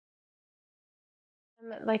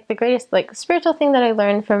Like the greatest like spiritual thing that I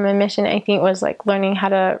learned from my mission, I think, was like learning how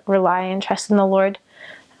to rely and trust in the Lord.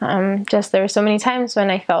 Just there were so many times when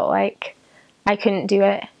I felt like I couldn't do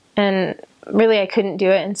it, and really I couldn't do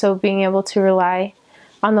it, and so being able to rely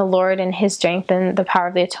on the Lord and His strength and the power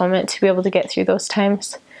of the atonement to be able to get through those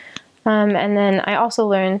times. And then I also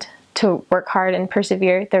learned to work hard and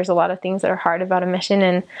persevere. There's a lot of things that are hard about a mission,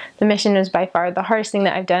 and the mission is by far the hardest thing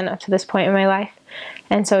that I've done up to this point in my life.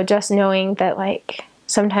 And so just knowing that, like,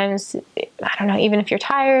 sometimes, I don't know, even if you're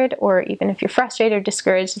tired or even if you're frustrated or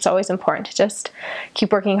discouraged, it's always important to just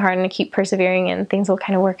keep working hard and keep persevering, and things will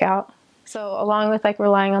kind of work out. So along with like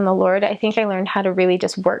relying on the Lord, I think I learned how to really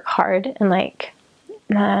just work hard and like,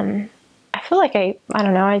 I feel like I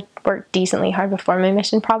don't know, I worked decently hard before my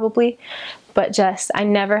mission probably, but just, I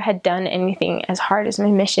never had done anything as hard as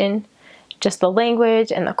my mission. Just the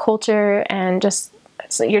language and the culture, and just,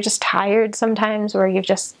 so you're just tired sometimes, or you've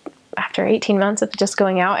just, after 18 months of just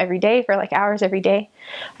going out every day for like hours every day,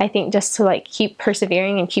 I think just to like keep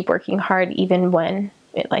persevering and keep working hard even when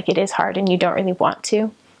it is hard and you don't really want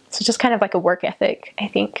to. So just kind of like a work ethic, I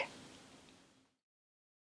think.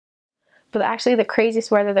 But actually the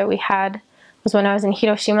craziest weather that we had was when I was in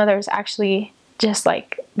Hiroshima. There was actually just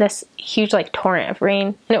like this huge like torrent of rain,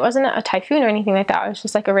 and it wasn't a typhoon or anything like that. It was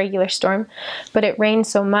just like a regular storm, but it rained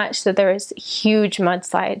so much that there was huge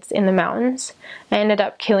mudslides in the mountains. I ended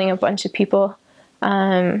up killing a bunch of people,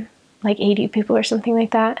 like 80 people or something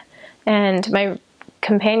like that. And my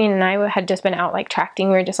companion and I had just been out like tracting.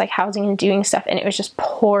 We were just like housing and doing stuff, and it was just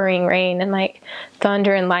pouring rain and like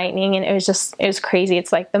thunder and lightning, and it was crazy.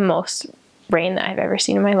 It's like the most rain that I've ever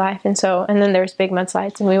seen in my life. And then there was big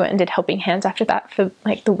mudslides, and we went and did helping hands after that for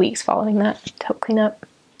like the weeks following that to help clean up.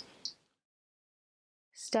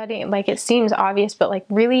 Studying, like, it seems obvious, but like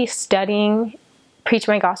really studying, preach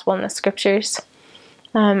my gospel in the scriptures.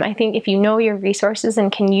 I think if you know your resources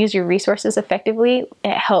and can use your resources effectively,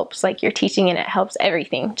 it helps like your teaching, and it helps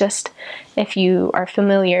everything. Just if you are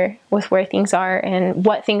familiar with where things are and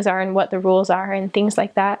what the rules are and things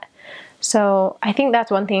like that. So I think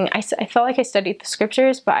that's one thing. I felt like I studied the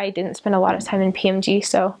scriptures, but I didn't spend a lot of time in PMG.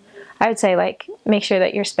 So I would say like make sure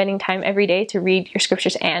that you're spending time every day to read your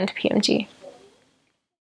scriptures and PMG.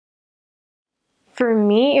 For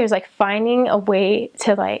me, it was like finding a way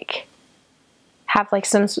to like have like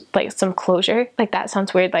some closure. Like, that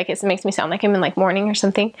sounds weird. Like, it makes me sound like I'm in like mourning or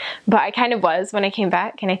something, but I kind of was when I came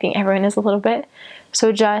back, and I think everyone is a little bit.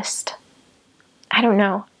 So just, I don't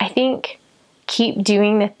know. I think keep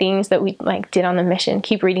doing the things that we like did on the mission.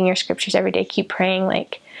 Keep reading your scriptures every day. Keep praying.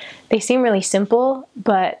 Like, they seem really simple,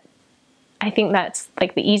 but I think that's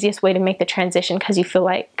like the easiest way to make the transition, because you feel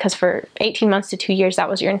like, because for 18 months to 2 years, that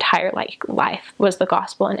was your entire like life was the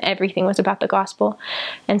gospel, and everything was about the gospel.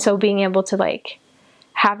 And so being able to like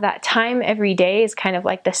have that time every day is kind of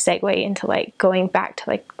like the segue into like going back to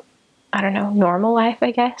like, I don't know, normal life,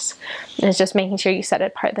 I guess. And it's just making sure you set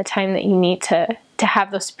apart the time that you need to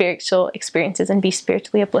have those spiritual experiences and be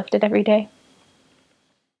spiritually uplifted every day.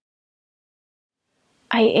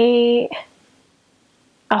 I ate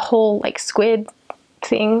a whole like squid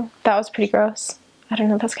thing. That was pretty gross. I don't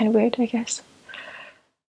know, that's kind of weird, I guess.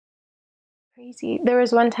 Crazy. There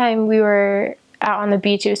was one time we were out on the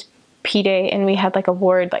beach. It was P-Day, and we had like a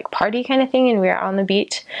ward like party kind of thing, and we were on the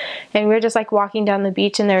beach, and we were just like walking down the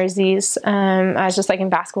beach, and there was these I was just like in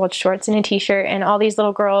basketball shorts and a t-shirt, and all these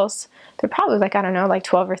little girls, they're probably like, I don't know, like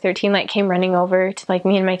 12 or 13, like came running over to like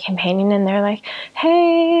me and my companion, and they're like,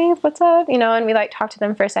 hey, what's up, you know, and we like talked to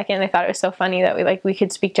them for a second, and they thought it was so funny that we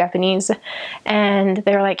could speak Japanese, and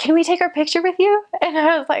they were like, can we take our picture with you? And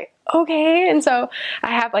I was like, okay. And so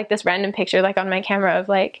I have like this random picture like on my camera of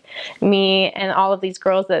like me and all of these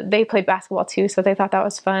girls that they played basketball too, so they thought that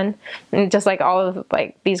was fun, and just like all of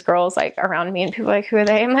like these girls like around me, and people like, who are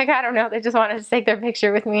they? I'm like, I don't know, they just wanted to take their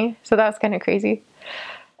picture with me. So that was kind of crazy.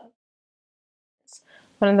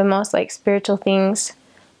 One of the most like spiritual things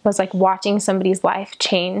was like watching somebody's life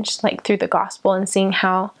change like through the gospel, and seeing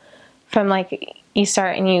how from like you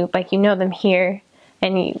start and you like, you know them here,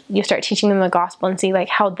 and you start teaching them the gospel, and see like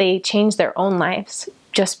how they change their own lives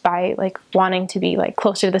just by like wanting to be like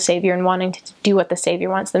closer to the Savior and wanting to do what the Savior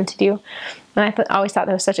wants them to do. And I always thought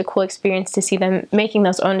that was such a cool experience to see them making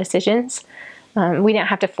those own decisions. We didn't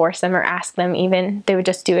have to force them or ask them even. They would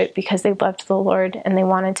just do it because they loved the Lord, and they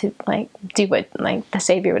wanted to like do what like the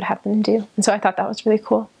Savior would have them do. And so I thought that was really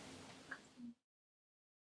cool.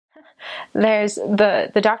 There's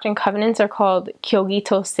the Doctrine and Covenants are called Kyogi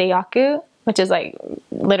to Seiyaku, which is like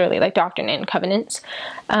literally like doctrine and covenants.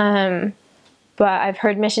 But I've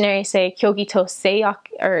heard missionaries say Kyogi to Seiyaku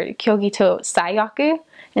or Kyogi to Saiyaku,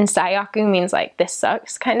 and sayaku means like this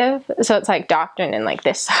sucks kind of. So it's like doctrine and like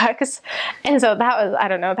this sucks. And so that was, I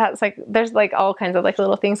don't know, that's like, there's like all kinds of like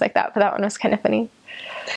little things like that, but that one was kind of funny.